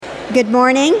Good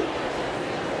morning.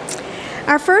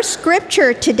 Our first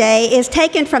scripture today is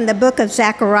taken from the book of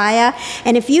Zechariah,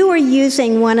 and if you are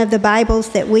using one of the Bibles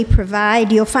that we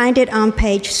provide, you'll find it on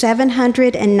page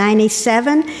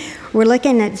 797. We're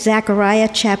looking at Zechariah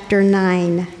chapter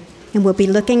 9, and we'll be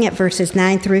looking at verses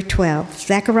 9 through 12.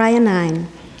 Zechariah 9.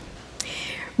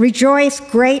 Rejoice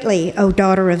greatly, O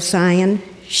daughter of Zion.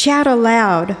 Shout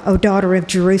aloud, O daughter of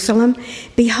Jerusalem.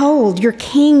 Behold, your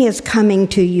king is coming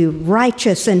to you,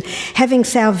 righteous and having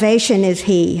salvation is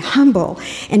he, humble,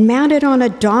 and mounted on a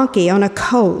donkey, on a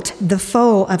colt, the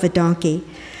foal of a donkey.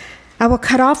 I will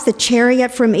cut off the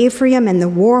chariot from Ephraim and the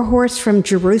war horse from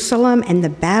Jerusalem, and the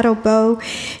battle bow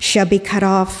shall be cut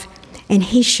off, and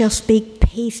he shall speak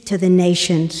peace to the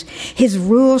nations. His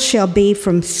rule shall be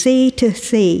from sea to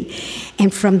sea,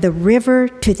 and from the river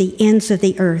to the ends of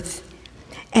the earth.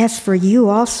 As for you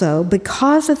also,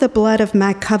 because of the blood of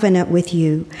my covenant with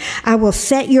you, I will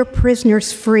set your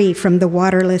prisoners free from the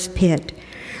waterless pit.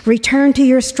 Return to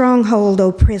your stronghold,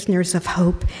 O prisoners of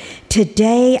hope.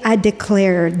 Today I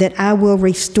declare that I will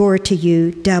restore to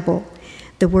you double.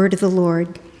 The word of the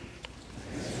Lord.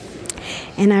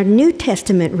 And our New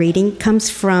Testament reading comes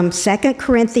from 2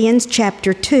 Corinthians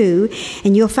chapter 2,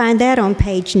 and you'll find that on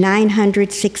page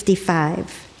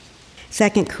 965. 2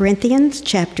 Corinthians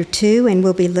chapter 2, and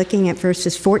we'll be looking at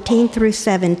verses 14 through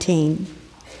 17.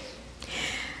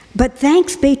 But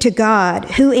thanks be to God,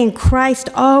 who in Christ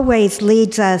always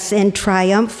leads us in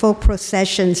triumphal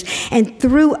processions, and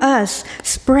through us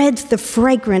spreads the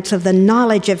fragrance of the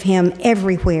knowledge of him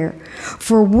everywhere.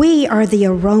 For we are the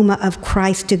aroma of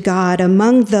Christ to God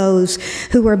among those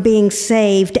who are being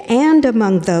saved and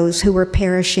among those who are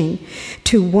perishing.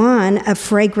 To one, a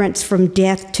fragrance from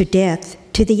death to death.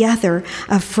 To the other,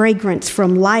 a fragrance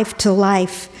from life to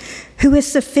life. Who is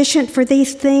sufficient for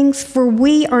these things? For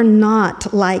we are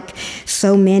not like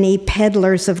so many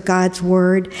peddlers of God's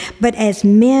word, but as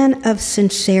men of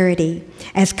sincerity,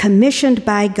 as commissioned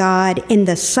by God in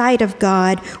the sight of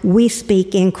God, we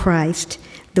speak in Christ.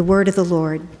 The word of the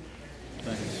Lord.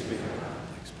 Thanks.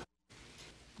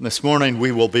 This morning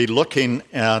we will be looking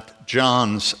at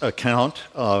John's account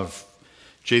of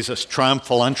Jesus'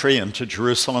 triumphal entry into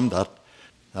Jerusalem,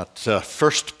 that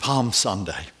first Palm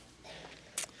Sunday.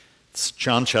 It's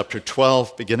John chapter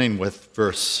 12, beginning with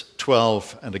verse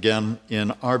 12, and again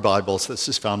in our Bibles, this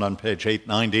is found on page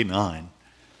 899.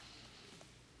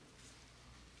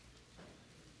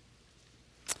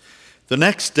 The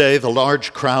next day, the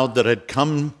large crowd that had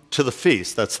come to the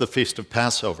feast, that's the feast of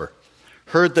Passover,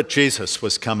 heard that Jesus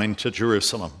was coming to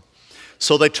Jerusalem.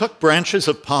 So they took branches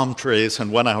of palm trees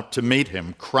and went out to meet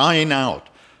him, crying out,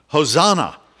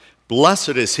 "Hosanna! Blessed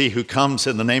is he who comes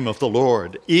in the name of the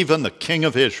Lord, even the King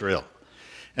of Israel."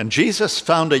 And Jesus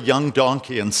found a young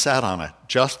donkey and sat on it,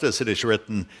 just as it is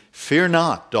written, "Fear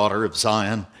not, daughter of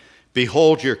Zion.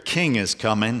 Behold, your king is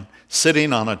coming,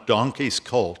 sitting on a donkey's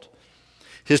colt."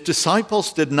 His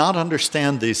disciples did not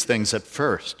understand these things at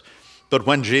first, but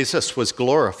when Jesus was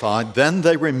glorified, then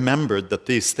they remembered that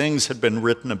these things had been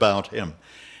written about him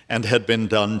and had been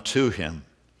done to him.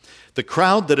 The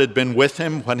crowd that had been with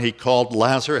him when he called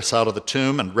Lazarus out of the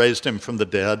tomb and raised him from the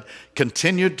dead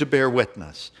continued to bear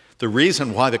witness. The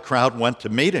reason why the crowd went to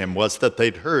meet him was that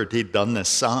they'd heard he'd done this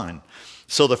sign.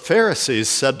 So the Pharisees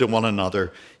said to one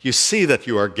another, "You see that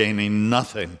you are gaining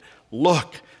nothing.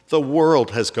 Look, the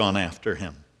world has gone after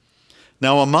him."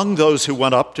 Now among those who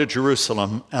went up to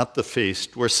Jerusalem at the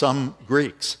feast were some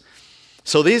Greeks.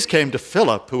 So these came to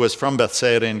Philip, who was from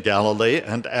Bethsaida in Galilee,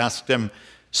 and asked him,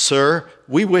 "Sir,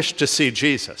 we wish to see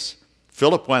Jesus."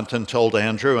 Philip went and told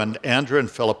Andrew, and Andrew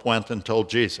and Philip went and told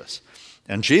Jesus.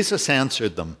 And Jesus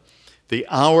answered them, "The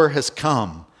hour has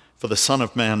come for the Son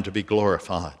of Man to be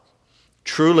glorified.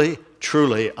 Truly,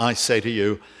 truly, I say to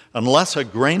you, unless a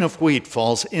grain of wheat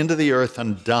falls into the earth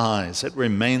and dies, it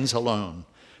remains alone.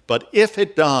 But if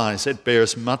it dies, it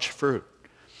bears much fruit.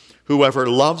 Whoever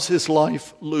loves his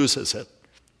life loses it,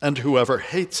 and whoever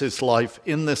hates his life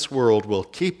in this world will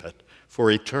keep it for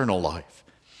eternal life.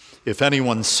 If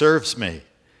anyone serves me,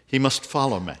 he must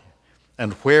follow me,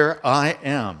 and where I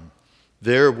am,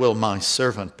 there will my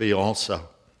servant be also.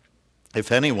 If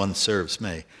anyone serves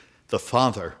me, the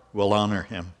Father will honor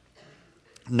him.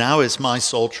 Now is my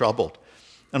soul troubled,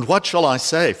 and what shall I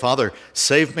say? Father,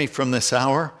 save me from this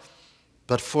hour?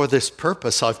 But for this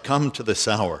purpose I've come to this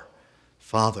hour.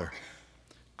 Father,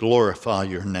 glorify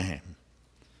your name."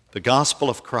 The gospel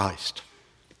of Christ.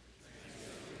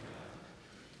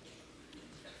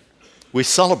 We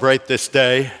celebrate this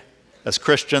day as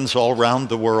Christians all around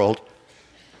the world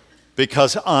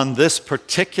because on this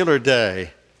particular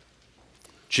day,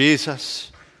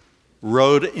 Jesus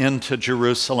rode into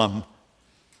Jerusalem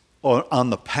on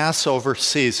the Passover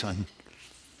season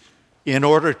in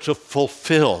order to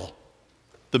fulfill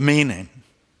the meaning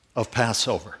of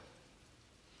Passover.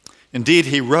 Indeed,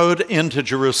 he rode into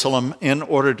Jerusalem in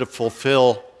order to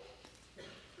fulfill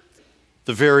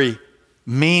the very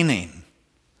meaning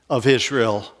of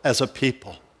Israel as a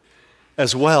people,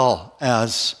 as well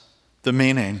as the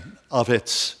meaning of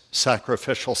its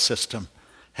sacrificial system.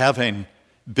 Having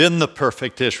been the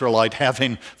perfect Israelite,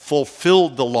 having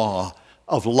fulfilled the law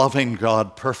of loving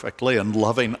God perfectly and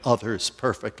loving others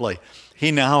perfectly,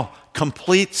 he now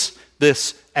completes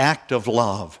this act of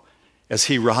love as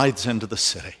he rides into the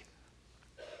city.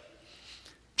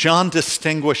 John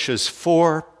distinguishes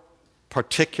 4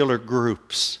 particular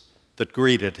groups that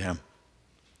greeted him.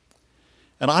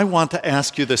 And I want to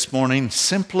ask you this morning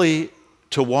simply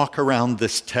to walk around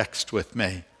this text with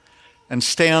me and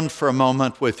stand for a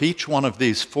moment with each one of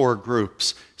these 4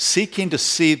 groups, seeking to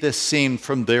see this scene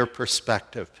from their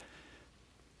perspective.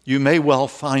 You may well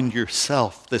find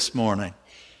yourself this morning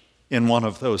in one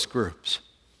of those groups.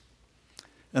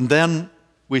 And then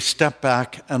we step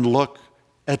back and look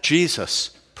at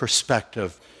Jesus'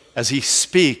 perspective as he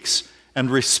speaks and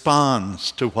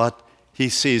responds to what he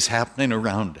sees happening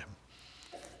around him.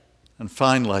 And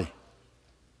finally,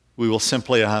 we will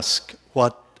simply ask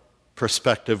what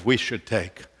perspective we should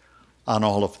take on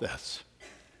all of this.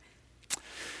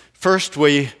 First,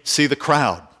 we see the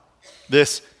crowd,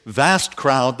 this vast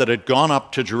crowd that had gone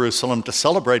up to Jerusalem to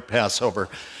celebrate Passover,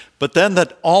 but then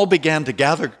that all began to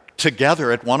gather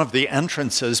together at one of the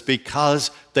entrances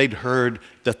because they'd heard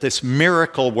that this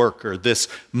miracle worker, this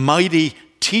mighty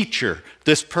teacher,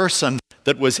 this person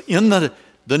that was in the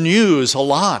news a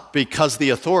lot because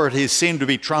the authorities seemed to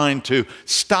be trying to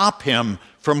stop him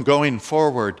from going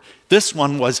forward. This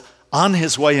one was on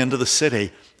his way into the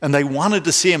city, and they wanted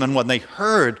to see him. And when they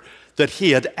heard that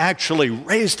he had actually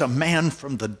raised a man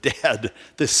from the dead,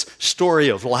 this story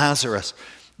of Lazarus,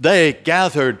 they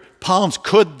gathered palms.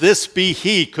 Could this be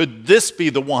he? Could this be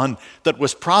the one that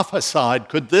was prophesied?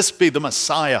 Could this be the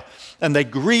Messiah? And they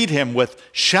greet him with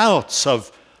shouts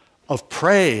of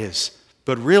praise,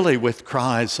 but really with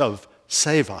cries of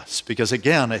save us. Because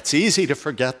again, it's easy to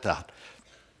forget that.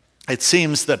 It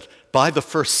seems that by the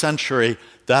first century,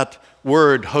 that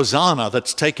word Hosanna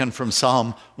that's taken from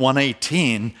Psalm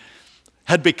 118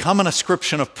 had become an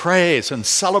ascription of praise and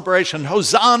celebration.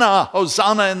 Hosanna,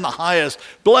 Hosanna in the highest.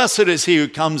 Blessed is he who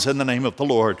comes in the name of the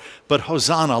Lord. But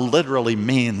Hosanna literally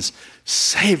means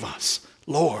save us,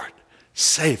 Lord,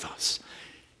 save us.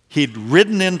 He'd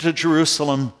ridden into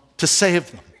Jerusalem to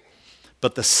save them.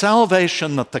 But the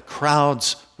salvation that the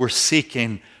crowds were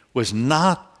seeking was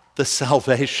not the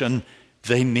salvation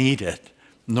they needed,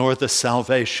 nor the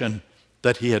salvation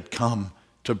that he had come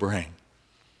to bring.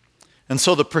 And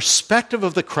so the perspective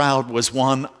of the crowd was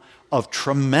one of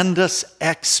tremendous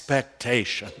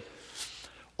expectation.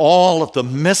 All of the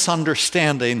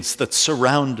misunderstandings that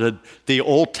surrounded the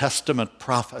Old Testament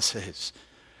prophecies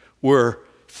were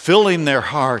filling their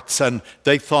hearts, and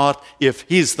they thought if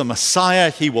he's the Messiah,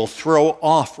 he will throw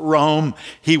off Rome.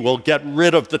 He will get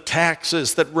rid of the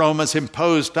taxes that Rome has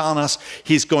imposed on us.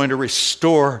 He's going to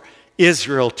restore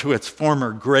Israel to its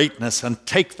former greatness and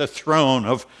take the throne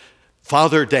of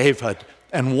Father David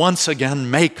and once again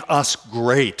make us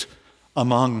great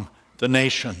among the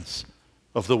nations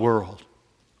of the world.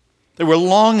 They were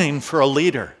longing for a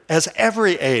leader, as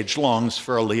every age longs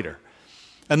for a leader.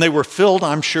 And they were filled,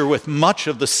 I'm sure, with much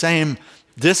of the same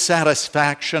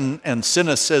dissatisfaction and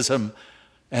cynicism,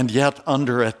 and yet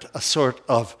under it a sort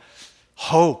of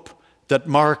hope that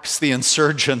marks the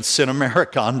insurgents in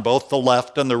America on both the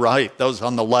left and the right. Those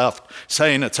on the left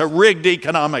saying it's a rigged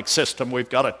economic system, we've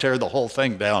got to tear the whole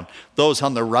thing down. Those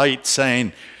on the right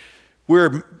saying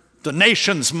the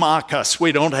nations mock us,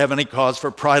 we don't have any cause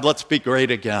for pride, let's be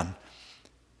great again.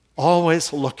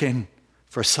 Always looking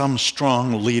for some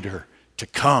strong leader to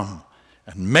come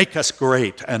and make us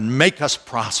great and make us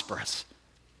prosperous.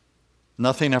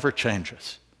 Nothing ever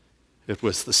changes. It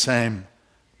was the same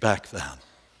back then.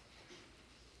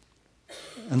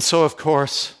 And so, of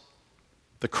course,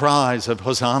 the cries of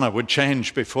Hosanna would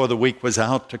change before the week was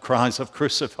out to cries of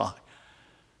crucify,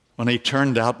 when he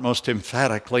turned out most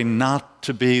emphatically not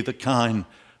to be the kind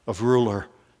of ruler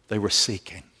they were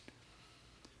seeking.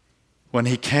 When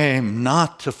he came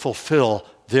not to fulfill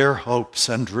their hopes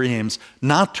and dreams,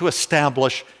 not to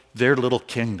establish their little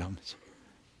kingdoms.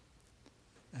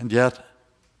 And yet,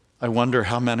 I wonder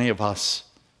how many of us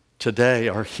today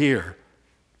are here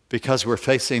because we're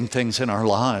facing things in our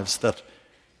lives that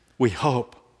we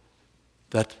hope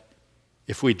that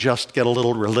if we just get a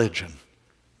little religion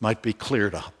might be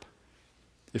cleared up.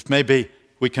 If maybe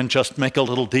we can just make a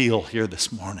little deal here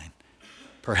this morning.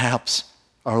 Perhaps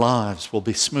our lives will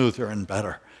be smoother and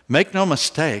better. Make no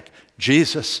mistake,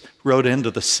 Jesus rode into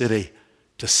the city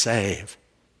to save.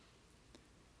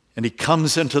 And he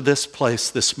comes into this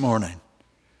place this morning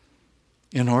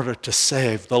in order to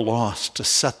save the lost, to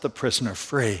set the prisoner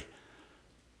free.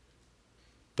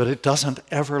 But it doesn't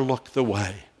ever look the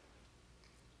way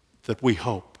that we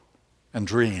hope and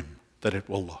dream that it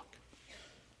will look.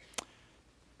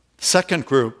 The second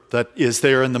group that is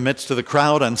there in the midst of the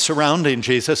crowd and surrounding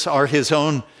Jesus are his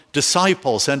own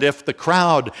disciples. And if the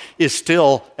crowd is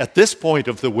still, at this point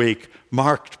of the week,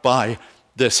 marked by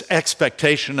this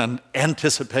expectation and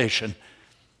anticipation,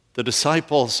 the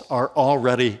disciples are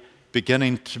already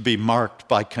beginning to be marked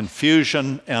by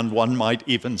confusion and one might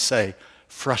even say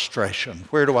frustration.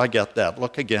 Where do I get that?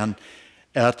 Look again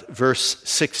at verse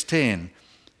 16.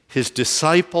 His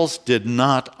disciples did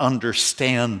not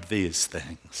understand these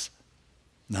things.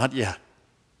 Not yet.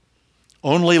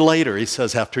 Only later, he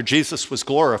says, after Jesus was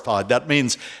glorified. That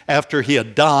means after he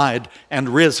had died and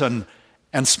risen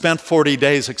and spent 40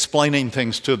 days explaining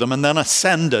things to them and then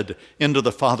ascended into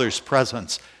the Father's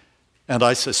presence. And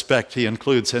I suspect he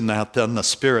includes in that then the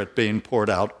Spirit being poured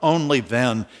out. Only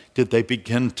then did they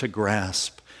begin to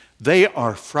grasp. They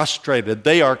are frustrated.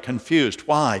 They are confused.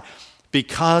 Why?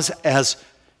 Because as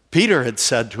Peter had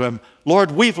said to him,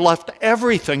 Lord, we've left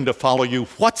everything to follow you.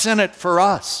 What's in it for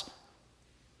us?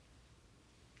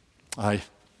 I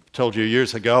told you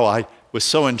years ago, I was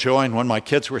so enjoying when my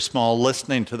kids were small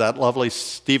listening to that lovely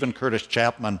Stephen Curtis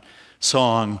Chapman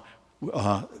song,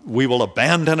 we will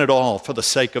abandon it all for the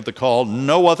sake of the call.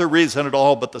 No other reason at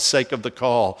all but the sake of the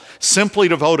call. Simply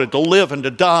devoted to live and to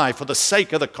die for the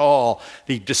sake of the call.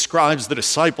 He describes the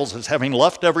disciples as having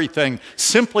left everything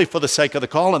simply for the sake of the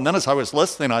call. And then as I was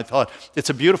listening, I thought, it's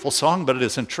a beautiful song, but it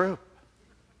isn't true.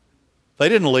 They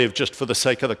didn't leave just for the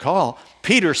sake of the call.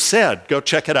 Peter said, go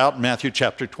check it out in Matthew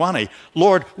chapter 20,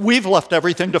 Lord, we've left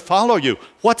everything to follow you.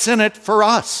 What's in it for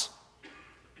us?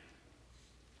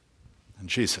 And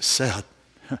Jesus said,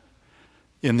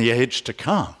 in the age to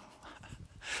come,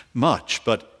 much,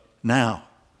 but now,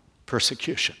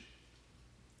 persecution.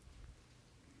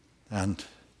 And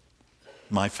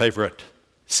my favorite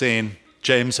scene,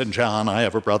 James and John, I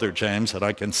have a brother, James, that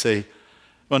I can see.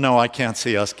 Well, no, I can't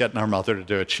see us getting our mother to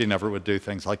do it. She never would do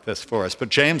things like this for us. But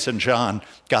James and John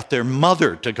got their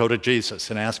mother to go to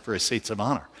Jesus and ask for his seats of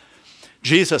honor.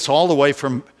 Jesus, all the way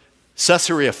from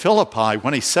Caesarea Philippi,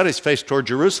 when he set his face toward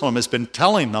Jerusalem, has been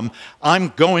telling them, I'm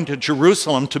going to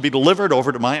Jerusalem to be delivered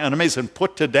over to my enemies and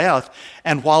put to death.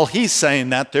 And while he's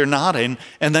saying that, they're nodding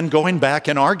and then going back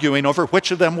and arguing over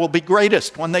which of them will be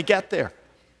greatest when they get there.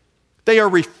 They are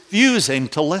refusing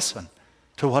to listen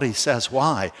to what he says.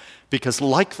 Why? Because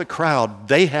like the crowd,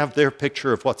 they have their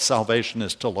picture of what salvation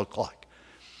is to look like.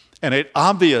 And it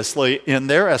obviously, in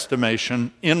their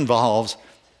estimation, involves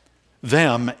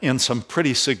them in some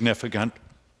pretty significant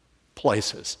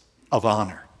places of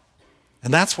honor.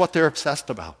 And that's what they're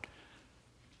obsessed about.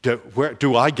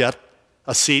 Do I get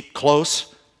a seat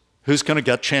close? Who's going to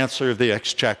get Chancellor of the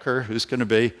Exchequer? Who's going to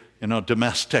be,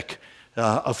 domestic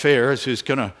affairs? Who's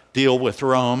going to deal with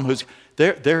Rome?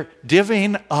 They're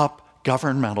divvying up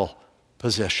governmental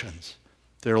positions.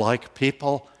 They're like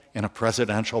people in a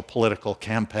presidential political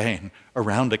campaign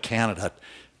around a candidate,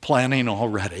 planning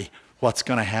already what's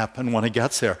going to happen when he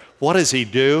gets there. What does he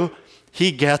do?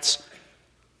 He gets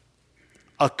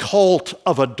a colt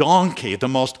of a donkey, the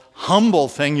most humble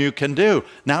thing you can do.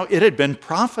 Now, it had been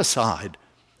prophesied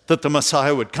that the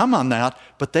Messiah would come on that,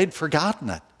 but they'd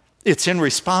forgotten it. It's in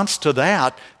response to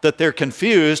that they're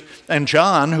confused, and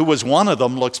John, who was one of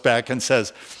them, looks back and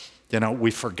says, we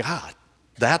forgot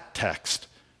that text.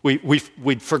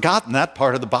 We'd forgotten that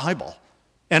part of the Bible,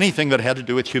 anything that had to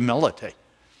do with humility.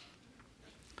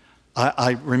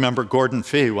 I remember Gordon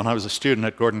Fee, when I was a student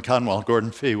at Gordon Conwell.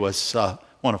 Gordon Fee was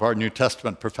one of our New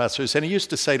Testament professors, and he used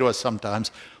to say to us sometimes,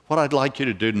 what I'd like you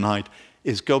to do tonight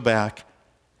is go back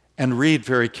and read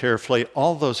very carefully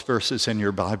all those verses in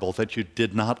your Bible that you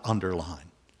did not underline.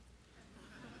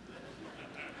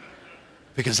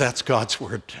 Because that's God's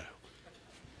word too.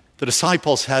 The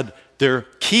disciples had their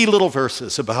key little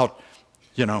verses about,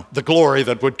 the glory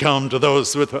that would come to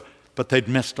those but they'd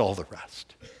missed all the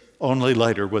rest. Only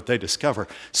later would they discover.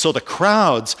 So the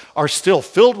crowds are still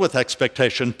filled with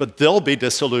expectation, but they'll be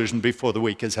disillusioned before the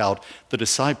week is out. The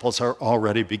disciples are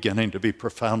already beginning to be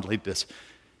profoundly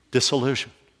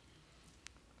disillusioned.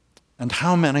 And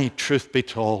how many, truth be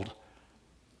told,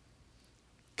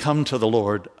 come to the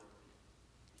Lord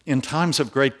in times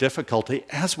of great difficulty,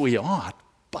 as we ought,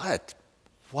 but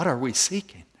what are we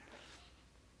seeking?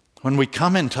 When we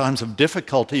come in times of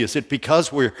difficulty, is it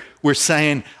because we're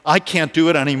saying, I can't do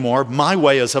it anymore, my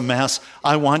way is a mess,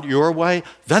 I want your way?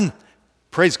 Then,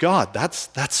 praise God,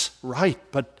 that's right.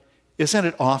 But isn't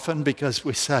it often because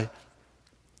we say,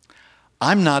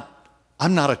 I'm not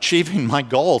achieving my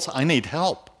goals, I need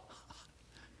help.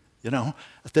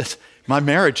 My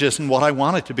marriage isn't what I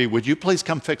want it to be. Would you please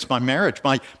come fix my marriage?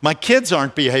 My kids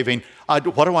aren't behaving.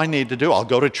 What do I need to do? I'll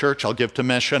go to church, I'll give to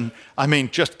mission.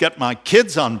 Just get my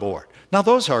kids on board. Now,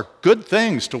 those are good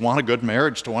things, to want a good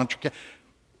marriage, to want your kids.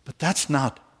 But that's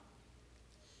not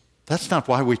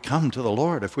why we come to the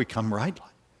Lord if we come rightly.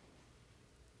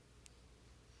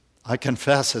 I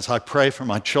confess, as I pray for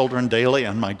my children daily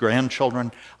and my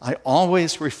grandchildren, I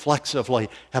always reflexively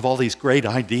have all these great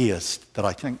ideas that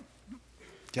I think,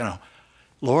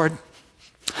 Lord,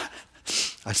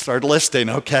 I start listing,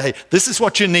 okay, this is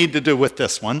what you need to do with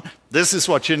this one. This is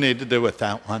what you need to do with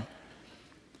that one.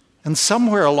 And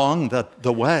somewhere along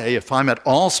the way, if I'm at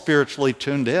all spiritually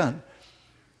tuned in,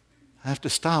 I have to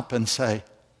stop and say,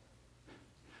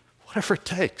 whatever it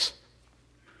takes.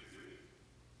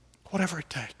 Whatever it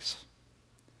takes.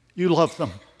 You love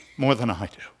them more than I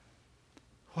do.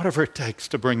 Whatever it takes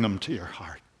to bring them to your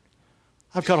heart.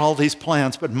 I've got all these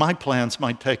plans, but my plans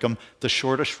might take them the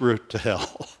shortest route to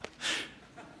hell.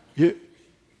 You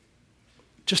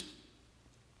just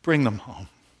bring them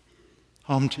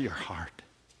home to your heart.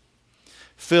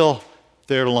 Fill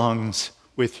their lungs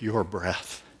with your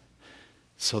breath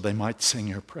so they might sing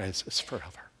your praises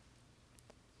forever.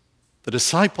 The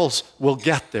disciples will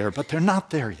get there, but they're not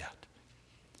there yet.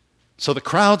 So the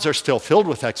crowds are still filled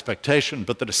with expectation,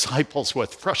 but the disciples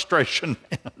with frustration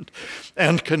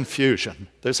and confusion.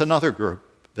 There's another group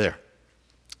there,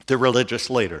 the religious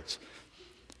leaders.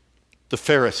 The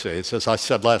Pharisees, as I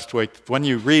said last week, when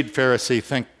you read Pharisee,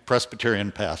 think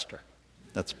Presbyterian pastor.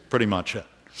 That's pretty much it.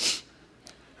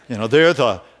 They're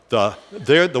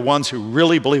the ones who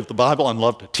really believe the Bible and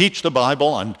love to teach the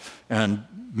Bible and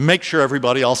make sure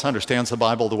everybody else understands the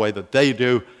Bible the way that they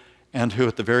do, and who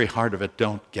at the very heart of it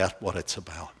don't get what it's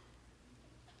about.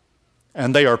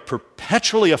 And they are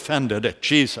perpetually offended at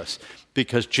Jesus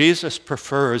because Jesus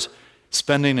prefers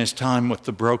spending his time with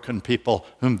the broken people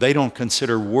whom they don't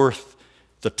consider worth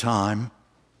the time,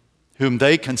 whom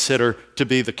they consider to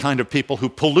be the kind of people who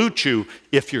pollute you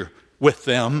if you're with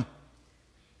them.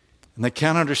 And they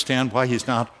can't understand why he's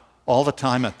not all the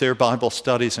time at their Bible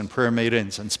studies and prayer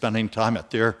meetings and spending time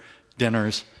at their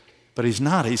dinners. But he's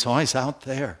not. He's always out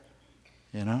there.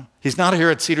 He's not here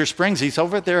at Cedar Springs. He's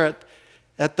over there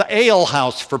at the ale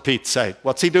house, for Pete's sake.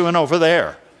 What's he doing over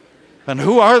there? And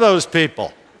who are those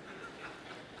people?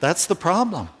 That's the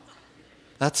problem.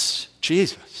 That's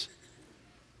Jesus.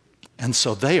 And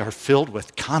so they are filled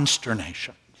with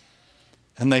consternation.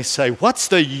 And they say, what's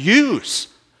the use?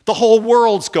 The whole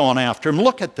world's going after him.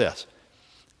 Look at this.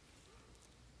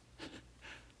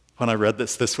 When I read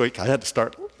this week, I had to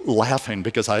start laughing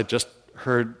because I had just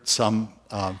heard some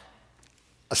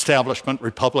establishment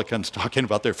Republicans talking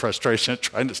about their frustration at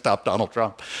trying to stop Donald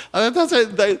Trump.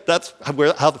 That's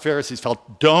how the Pharisees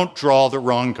felt. Don't draw the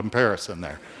wrong comparison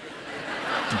there.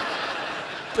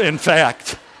 In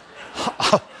fact,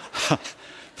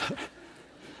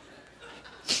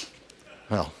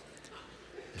 well,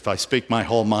 if I speak my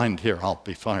whole mind here, I'll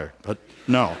be fired. But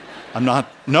no,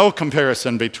 no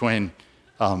comparison between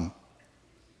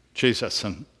Jesus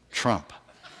and Trump.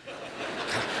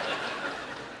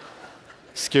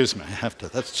 Excuse me,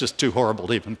 that's just too horrible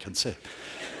to even conceive.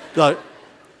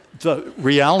 The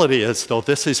reality is, though,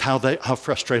 this is how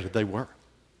frustrated they were.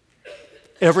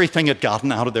 Everything had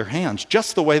gotten out of their hands,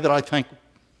 just the way that I think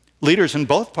leaders in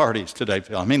both parties today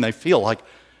feel. They feel like,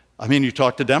 you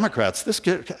talk to Democrats,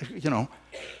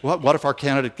 what if our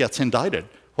candidate gets indicted?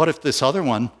 What if this other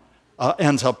one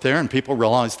ends up there and people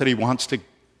realize that he wants to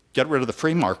get rid of the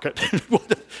free market?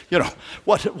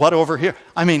 What over here?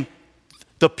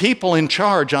 The people in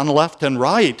charge on left and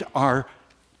right are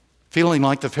feeling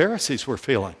like the Pharisees were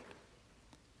feeling.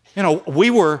 We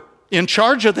were in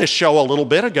charge of this show a little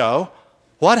bit ago.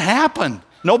 What happened?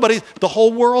 The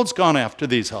whole world's gone after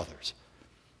these others.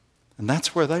 And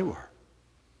that's where they were.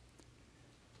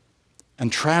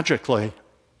 And tragically,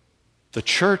 the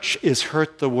church is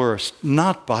hurt the worst,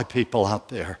 not by people out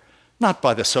there, not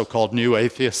by the so-called new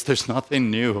atheists. There's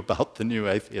nothing new about the new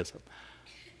atheism.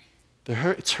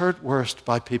 It's hurt worst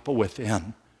by people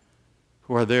within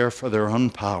who are there for their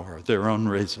own power, their own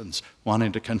reasons,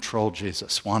 wanting to control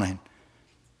Jesus, wanting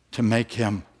to make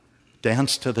him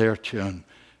dance to their tune.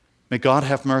 May God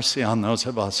have mercy on those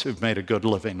of us who've made a good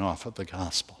living off of the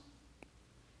gospel.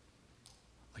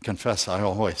 I confess I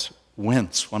always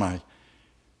wince when I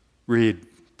read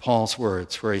Paul's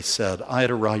words where he said, I had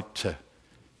a right to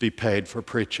be paid for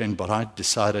preaching, but I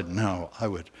decided no, I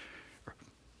would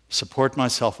support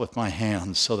myself with my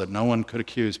hands so that no one could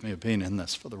accuse me of being in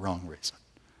this for the wrong reason.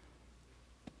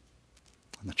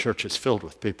 And the church is filled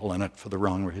with people in it for the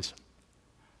wrong reason.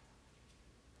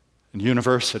 And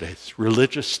universities,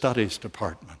 religious studies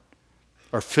department,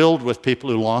 are filled with people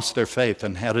who lost their faith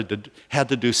and had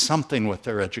to do something with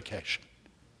their education.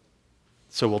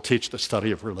 So we'll teach the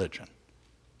study of religion.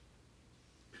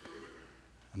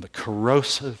 And the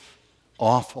corrosive,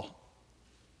 awful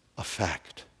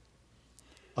effect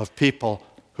of people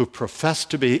who profess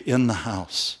to be in the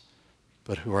house,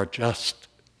 but who are just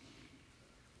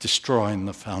destroying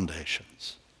the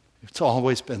foundations. It's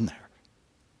always been there.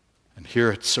 And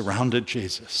here it surrounded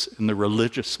Jesus in the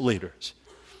religious leaders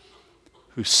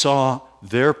who saw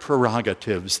their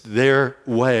prerogatives, their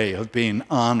way of being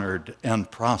honored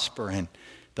and prospering.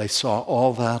 They saw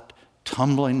all that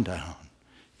tumbling down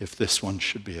if this one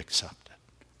should be accepted.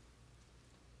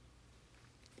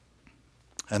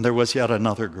 And there was yet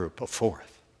another group, a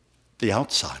fourth, the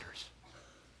outsiders.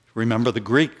 Remember the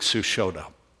Greeks who showed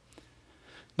up.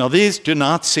 Now these do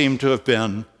not seem to have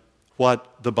been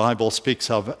what the Bible speaks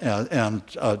of and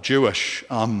Jewish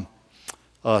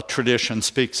tradition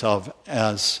speaks of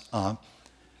as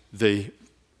the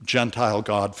Gentile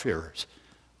God-fearers.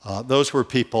 Those were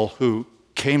people who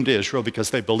came to Israel because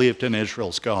they believed in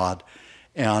Israel's God,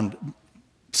 and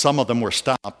some of them were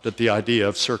stopped at the idea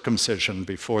of circumcision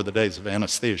before the days of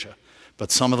anesthesia.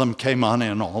 But some of them came on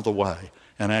in all the way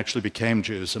and actually became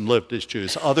Jews and lived as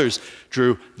Jews. Others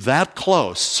drew that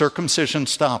close. Circumcision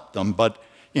stopped them, but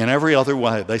in every other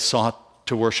way they sought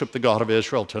to worship the God of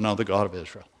Israel, to know the God of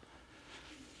Israel.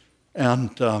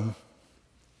 And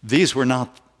these were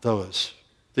not those.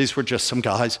 These were just some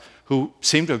guys who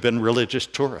seemed to have been religious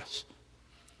tourists.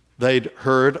 They'd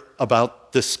heard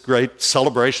about this great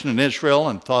celebration in Israel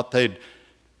and thought they'd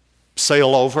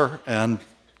sail over and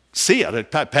see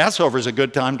it. Passover is a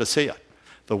good time to see it.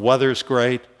 The weather's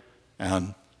great,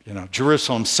 and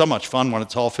Jerusalem's so much fun when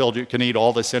it's all filled. You can eat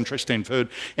all this interesting food.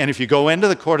 And if you go into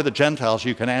the court of the Gentiles,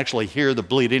 you can actually hear the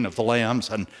bleating of the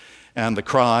lambs and the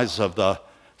cries of the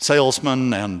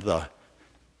salesmen and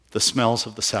the smells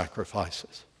of the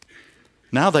sacrifices.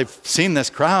 Now they've seen this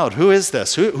crowd. Who is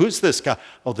this? Who's this guy?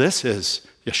 Oh, this is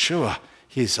Yeshua.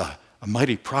 He's a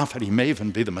mighty prophet. He may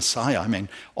even be the Messiah. I mean,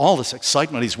 all this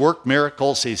excitement. He's worked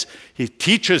miracles. He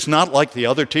teaches not like the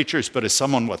other teachers, but as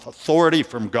someone with authority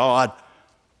from God.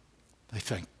 They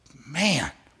think,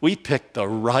 man, we picked the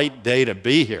right day to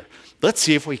be here. Let's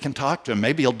see if we can talk to him.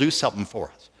 Maybe he'll do something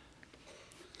for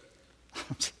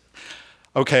us.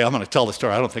 Okay, I'm going to tell the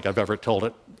story. I don't think I've ever told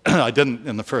it. I didn't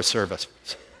in the first service.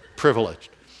 Privileged.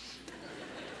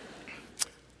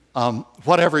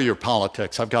 Whatever your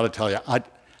politics, I've got to tell you,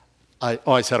 I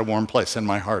always had a warm place in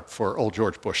my heart for old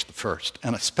George Bush I,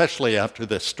 and especially after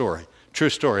this story. True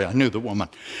story, I knew the woman.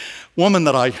 Woman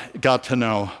that I got to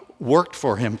know worked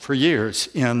for him for years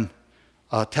in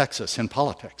Texas, in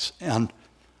politics. And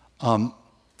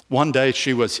one day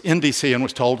she was in D.C. and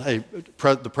was told, hey,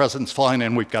 the president's flying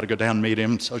in, we've got to go down and meet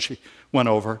him. So she went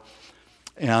over.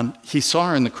 And he saw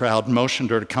her in the crowd,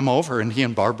 motioned her to come over, and he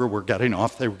and Barbara were getting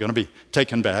off. They were going to be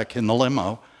taken back in the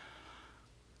limo.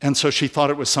 And so she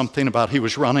thought it was something about, he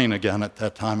was running again at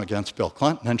that time against Bill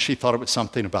Clinton, and she thought it was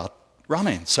something about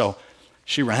running. So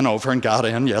she ran over and got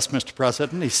in. Yes, Mr.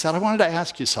 President. He said, I wanted to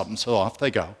ask you something. So off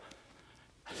they go.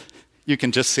 You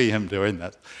can just see him doing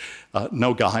that.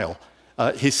 No guile.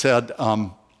 He said,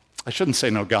 I shouldn't say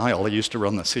no guile. He used to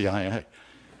run the CIA.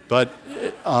 But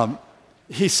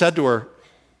he said to her,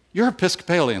 you're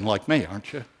Episcopalian like me,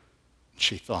 aren't you?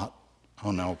 She thought,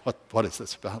 oh no, what is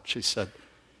this about? She said,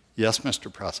 yes,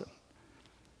 Mr. President.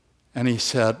 And he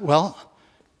said, well,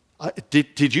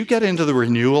 did you get into the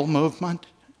renewal movement?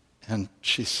 And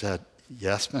she said,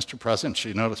 yes, Mr. President.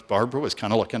 She noticed Barbara was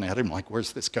kind of looking at him like,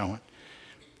 where's this going?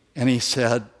 And he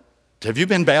said, have you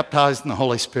been baptized in the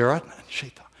Holy Spirit? And she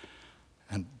thought,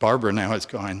 and Barbara now is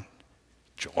going,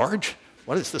 George,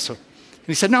 what is this? And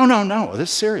he said, no, this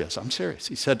is serious. I'm serious.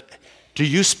 He said, do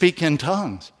you speak in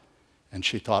tongues? And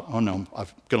she thought, oh no, I'm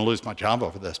going to lose my job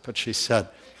over this. But she said,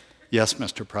 yes,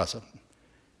 Mr. President.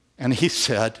 And he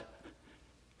said,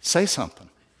 say something.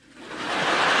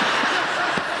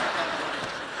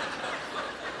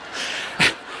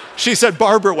 She said,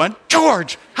 Barbara went,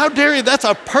 George, how dare you? That's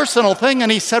a personal thing.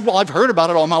 And he said, well, I've heard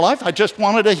about it all my life. I just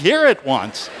wanted to hear it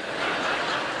once.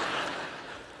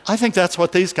 I think that's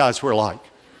what these guys were like.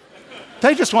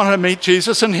 They just wanted to meet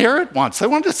Jesus and hear it once. They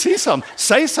wanted to see something,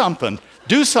 say something,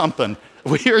 do something.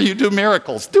 We hear you do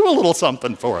miracles. Do a little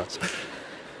something for us.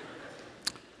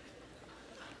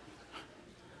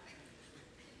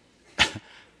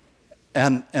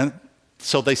 And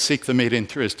so they seek the meeting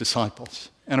through his disciples.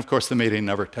 And of course, the meeting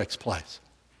never takes place.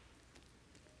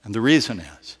 And the reason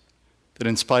is that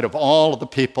in spite of all of the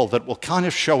people that will kind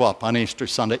of show up on Easter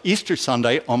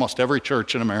Sunday, almost every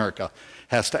church in America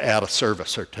has to add a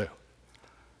service or two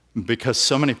because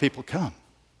so many people come.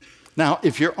 Now,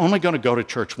 if you're only going to go to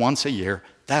church once a year,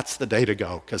 that's the day to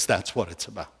go because that's what it's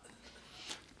about.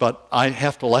 But I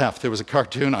have to laugh. There was a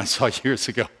cartoon I saw years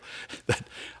ago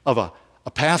of a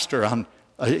pastor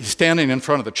he's standing in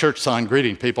front of the church sign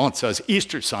greeting people and says,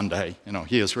 Easter Sunday,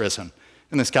 he is risen.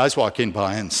 And this guy's walking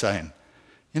by and saying,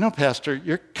 Pastor,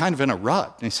 you're kind of in a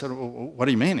rut. And he said, well, what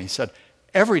do you mean? He said,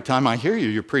 every time I hear you,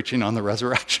 you're preaching on the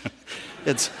resurrection.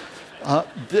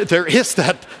 There is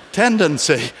that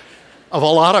tendency of a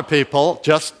lot of people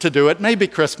just to do it, maybe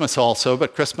Christmas also,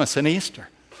 but Christmas and Easter.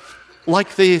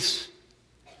 Like these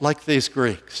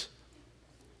Greeks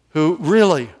who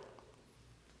really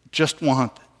just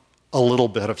want a little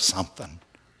bit of something,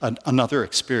 another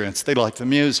experience. They like the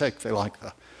music, they like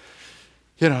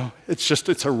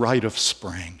it's a rite of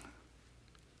spring.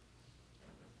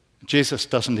 Jesus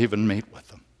doesn't even meet with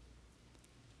them.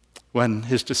 When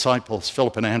his disciples,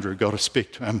 Philip and Andrew, go to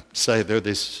speak to him, say they're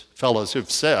these fellows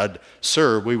who've said,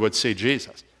 Sir, we would see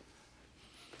Jesus.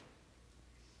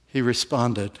 He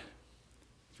responded,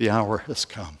 the hour has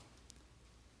come.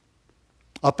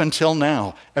 Up until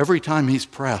now, every time he's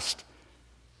pressed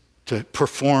to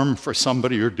perform for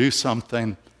somebody or do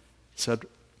something, he said,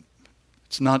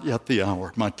 it's not yet the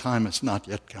hour. My time has not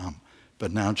yet come.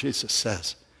 But now Jesus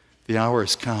says, the hour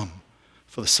has come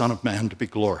for the Son of Man to be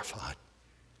glorified.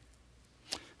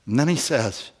 And then he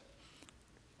says,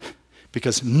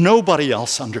 because nobody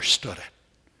else understood it.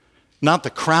 Not the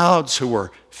crowds who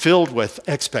were filled with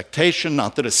expectation,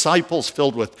 not the disciples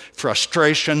filled with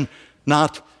frustration,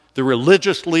 not the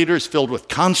religious leaders filled with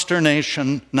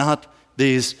consternation, not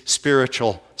these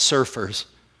spiritual surfers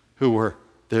who were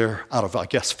there out of,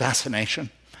 fascination.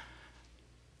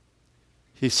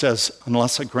 He says,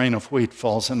 unless a grain of wheat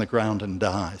falls in the ground and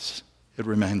dies, it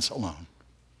remains alone.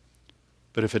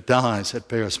 But if it dies, it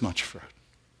bears much fruit.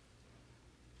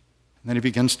 And then he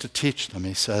begins to teach them.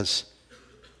 He says,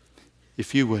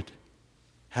 if you would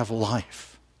have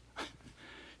life,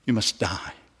 you must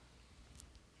die.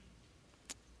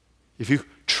 If you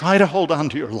try to hold on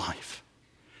to your life,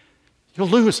 you'll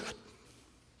lose it.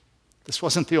 This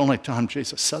wasn't the only time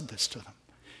Jesus said this to them.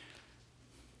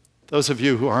 Those of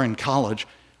you who are in college,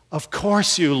 of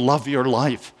course you love your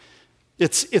life.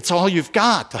 It's all you've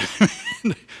got.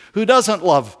 Who doesn't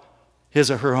love his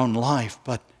or her own life?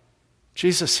 But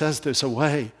Jesus says there's a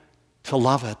way to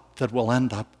love it that will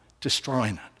end up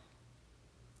destroying it.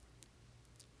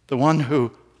 The one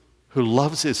who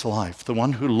loves his life, the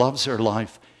one who loves her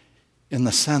life in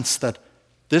the sense that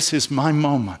this is my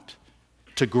moment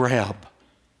to grab.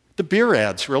 The beer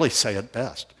ads really say it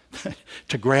best.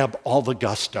 To grab all the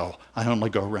gusto. I only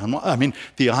go around.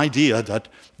 The idea that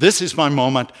this is my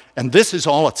moment and this is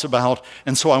all it's about,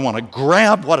 and so I want to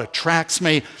grab what attracts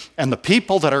me, and the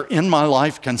people that are in my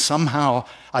life can somehow,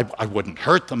 I wouldn't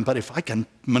hurt them, but if I can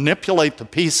manipulate the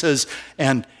pieces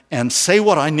and say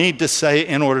what I need to say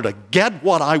in order to get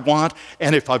what I want,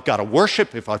 and if I've got to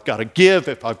worship, if I've got to give,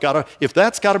 if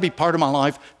that's got to be part of my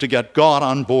life to get God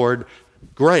on board,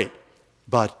 great.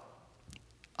 But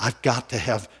I've got to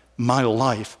have my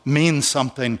life mean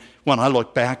something when I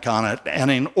look back on it.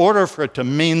 And in order for it to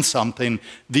mean something,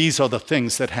 these are the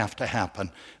things that have to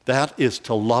happen. That is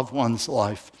to love one's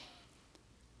life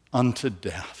unto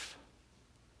death.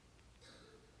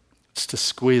 It's to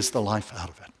squeeze the life out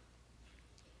of it.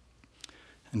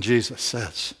 And Jesus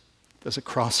says, there's a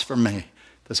cross for me,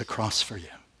 there's a cross for you.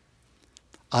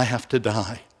 I have to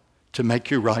die to make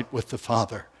you right with the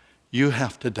Father. You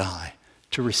have to die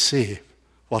to receive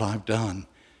what I've done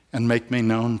and make me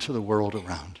known to the world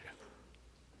around you.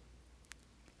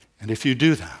 And if you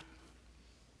do that,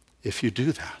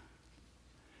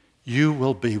 you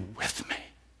will be with me.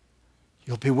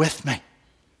 You'll be with me.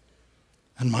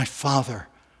 And my Father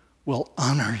will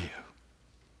honor you.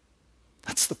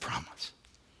 That's the promise.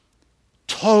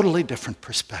 Totally different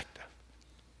perspective.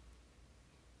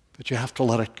 But you have to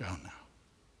let it go now.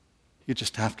 You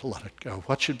just have to let it go.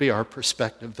 What should be our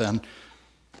perspective then?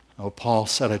 Oh, Paul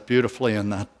said it beautifully in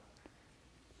that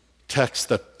text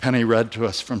that Penny read to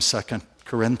us from 2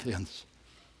 Corinthians.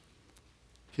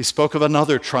 He spoke of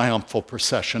another triumphal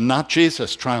procession, not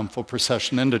Jesus' triumphal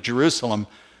procession into Jerusalem,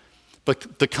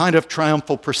 but the kind of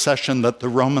triumphal procession that the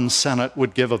Roman Senate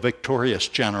would give a victorious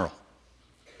general.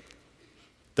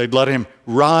 They'd let him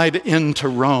ride into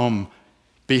Rome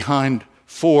behind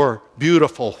 4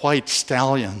 beautiful white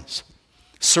stallions,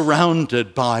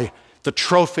 surrounded by the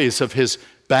trophies of his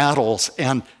battles,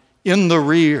 and in the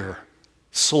rear,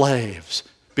 slaves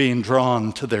being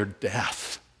drawn to their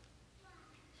death.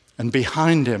 And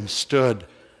behind him stood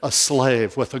a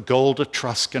slave with a gold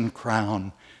Etruscan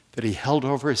crown that he held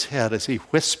over his head as he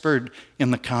whispered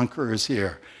in the conqueror's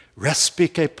ear,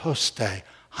 "Respice poste,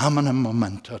 hominem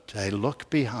memento te." Look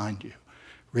behind you.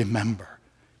 Remember,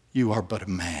 you are but a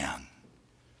man.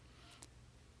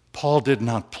 Paul did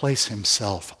not place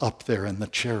himself up there in the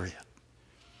chariot.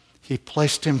 He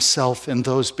placed himself in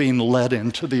those being led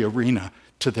into the arena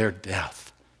to their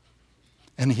death.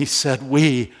 And he said,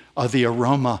 we are the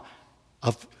aroma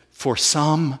of, for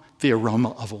some, the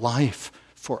aroma of life,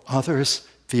 for others,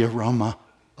 the aroma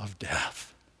of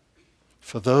death.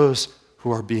 For those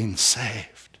who are being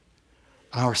saved,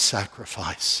 our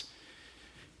sacrifice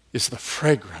is the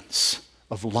fragrance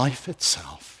of life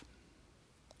itself.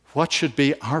 What should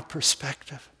be our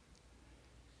perspective?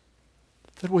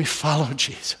 That we follow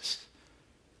Jesus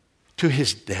to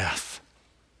his death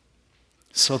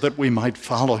so that we might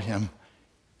follow him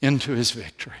into his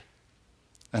victory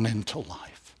and into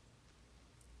life.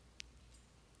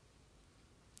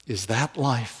 Is that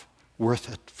life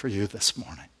worth it for you this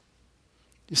morning?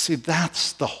 You see,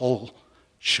 that's the whole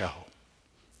show.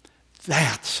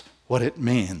 That's what it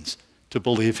means to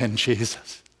believe in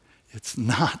Jesus. It's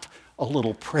not a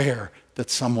little prayer that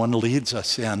someone leads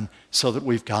us in so that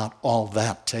we've got all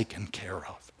that taken care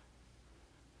of.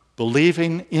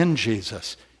 Believing in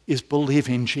Jesus is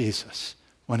believing Jesus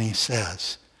when he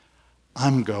says,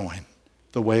 I'm going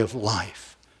the way of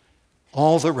life.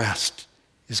 All the rest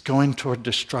is going toward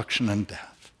destruction and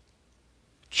death.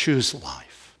 Choose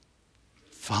life.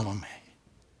 Follow me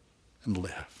and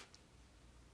live.